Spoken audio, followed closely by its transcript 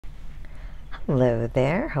Hello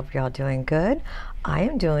there, hope you're all doing good. I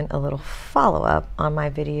am doing a little follow-up on my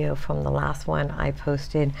video from the last one I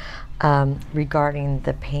posted regarding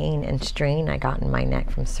the pain and strain I got in my neck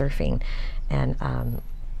from surfing, and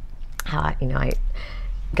how I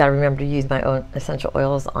got to remember to use my own essential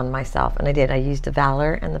oils on myself, and I did. I used the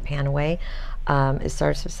Valor and the Panaway. It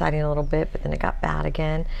started subsiding a little bit, but then it got bad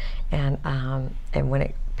again, and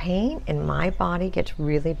when pain in my body gets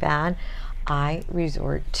really bad, I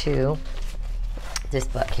resort to this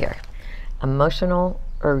book here, Emotional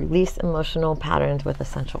or Release Emotional Patterns with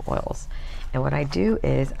Essential Oils. And what I do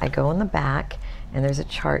is I go in the back, and there's a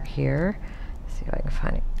chart here. Let's see if I can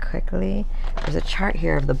find it quickly. There's a chart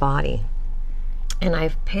here of the body, and I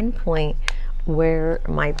pinpoint where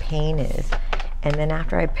my pain is. And then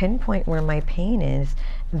after I pinpoint where my pain is,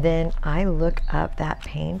 then I look up that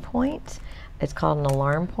pain point. It's called an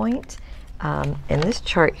alarm point in this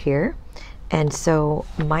chart here. And so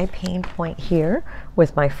my pain point here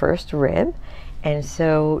was my first rib. And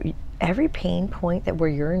so every pain point where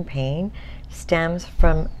you're in pain stems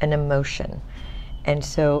from an emotion. And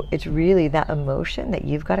so it's really that emotion that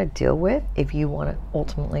you've got to deal with if you want to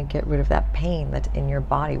ultimately get rid of that pain that's in your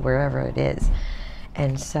body, wherever it is.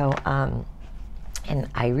 And so, and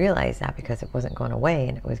I realized that because it wasn't going away,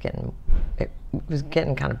 and it was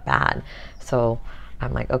getting kind of bad. So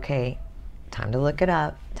I'm like, okay, time to look it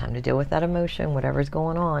up, time to deal with that emotion, whatever's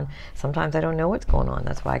going on. Sometimes I don't know what's going on.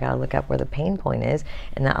 That's why I got to look up where the pain point is,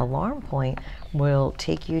 and that alarm point will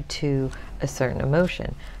take you to a certain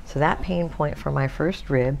emotion. So that pain point for my first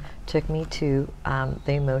rib took me to the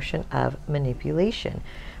emotion of manipulation,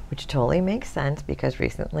 which totally makes sense because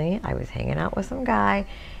recently I was hanging out with some guy,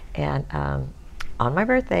 and on my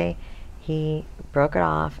birthday, he broke it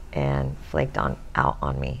off and flaked out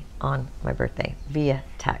on me on my birthday via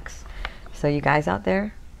text. So you guys out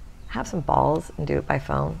there, have some balls and do it by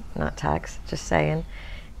phone, not text, just saying.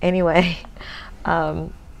 Anyway,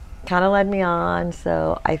 kind of led me on.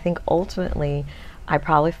 So I think ultimately I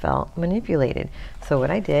probably felt manipulated. So what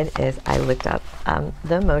I did is I looked up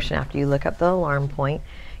the emotion. After you look up the alarm point,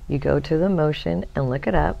 you go to the emotion and look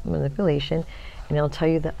it up, manipulation, and it'll tell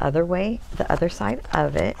you the other way, the other side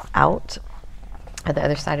of it, out at the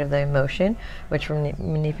other side of the emotion, which for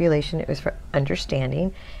manipulation, it was for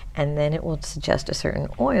understanding. And then it will suggest a certain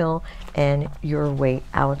oil and your way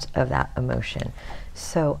out of that emotion.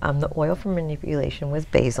 So the oil for manipulation was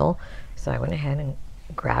basil. So I went ahead and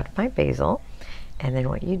grabbed my basil. And then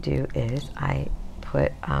what you do is I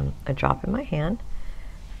put a drop in my hand.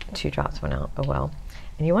 2 drops went out, oh well.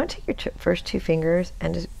 And you want to take your first 2 fingers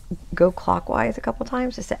and just go clockwise a couple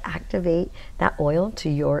times just to activate that oil to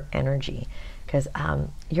your energy. Because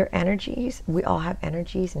your energies, we all have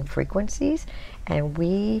energies and frequencies, and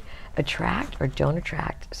we attract or don't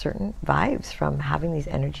attract certain vibes from having these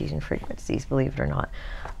energies and frequencies, believe it or not.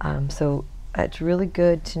 So it's really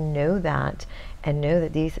good to know that, and know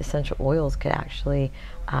that these essential oils could actually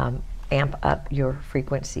amp up your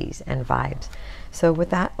frequencies and vibes. So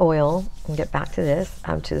with that oil, and get back to this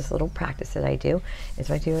little practice that I do, is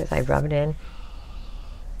what I do is I rub it in,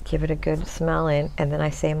 give it a good smell in, and then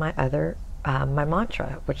I say my my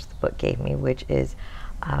mantra, which the book gave me, which is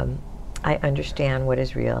I understand what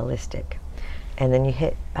is realistic. And then you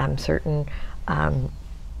hit certain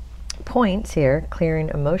points here, clearing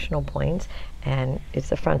emotional points, and it's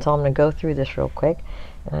the frontal. I'm going to go through this real quick,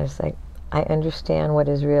 and I just like, I understand what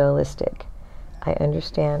is realistic. I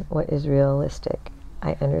understand what is realistic.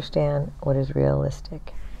 I understand what is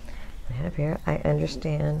realistic. I have here, I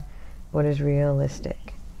understand what is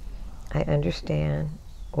realistic. I understand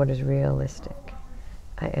what is realistic.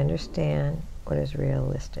 I understand what is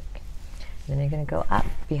realistic. And then you're going to go up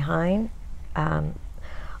behind on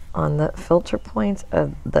the filter points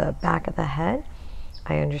of the back of the head.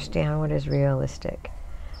 I understand what is realistic.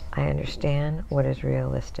 I understand what is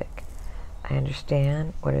realistic. I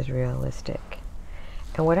understand what is realistic.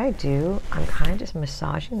 And what I do, I'm kind of just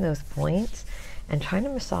massaging those points and trying to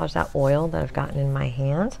massage that oil that I've gotten in my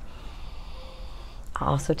hands.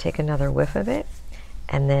 I'll also take another whiff of it,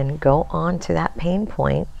 and then go on to that pain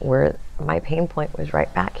point where my pain point was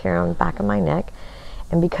right back here on the back of my neck.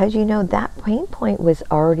 And because that pain point was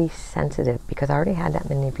already sensitive, because I already had that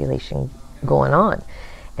manipulation going on.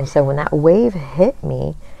 And so when that wave hit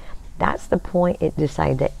me, that's the point it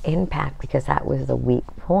decided to impact, because that was the weak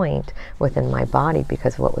point within my body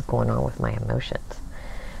because of what was going on with my emotions.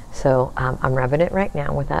 So I'm rubbing it right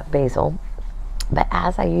now with that basil. But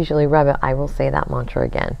as I usually rub it, I will say that mantra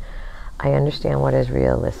again. I understand what is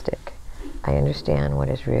realistic. I understand what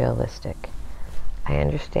is realistic. I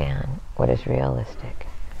understand what is realistic.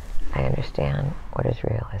 I understand what is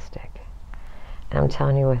realistic. And I'm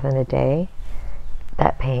telling you, within a day,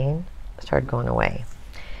 that pain started going away.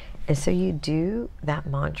 And so you do that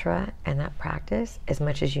mantra and that practice as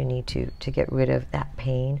much as you need to get rid of that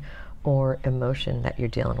pain or emotion that you're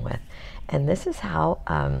dealing with. And this is how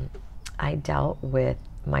I dealt with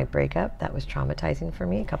my breakup that was traumatizing for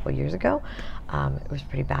me a couple years ago. It was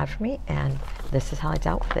pretty bad for me, and this is how I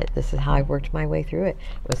dealt with it. This is how I worked my way through it.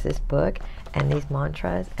 It was this book and these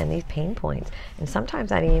mantras and these pain points. And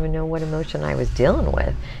sometimes I didn't even know what emotion I was dealing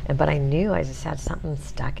with, but I knew I just had something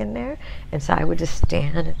stuck in there. And so I would just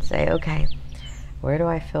stand and say, okay, where do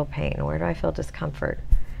I feel pain? Where do I feel discomfort?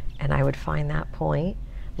 And I would find that point,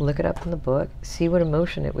 look it up in the book, see what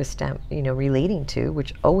emotion it was relating to,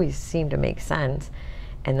 which always seemed to make sense.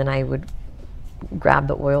 And then I would grab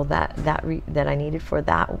the oil that I needed for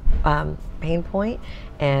that pain point,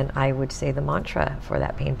 and I would say the mantra for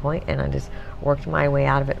that pain point, and I just worked my way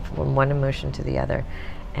out of it from one emotion to the other.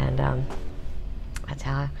 And that's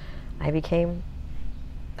how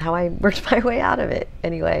I worked my way out of it.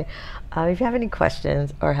 Anyway, if you have any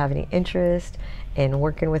questions or have any interest in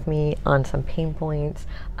working with me on some pain points,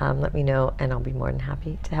 let me know, and I'll be more than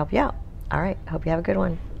happy to help you out. All right, hope you have a good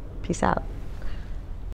one. Peace out.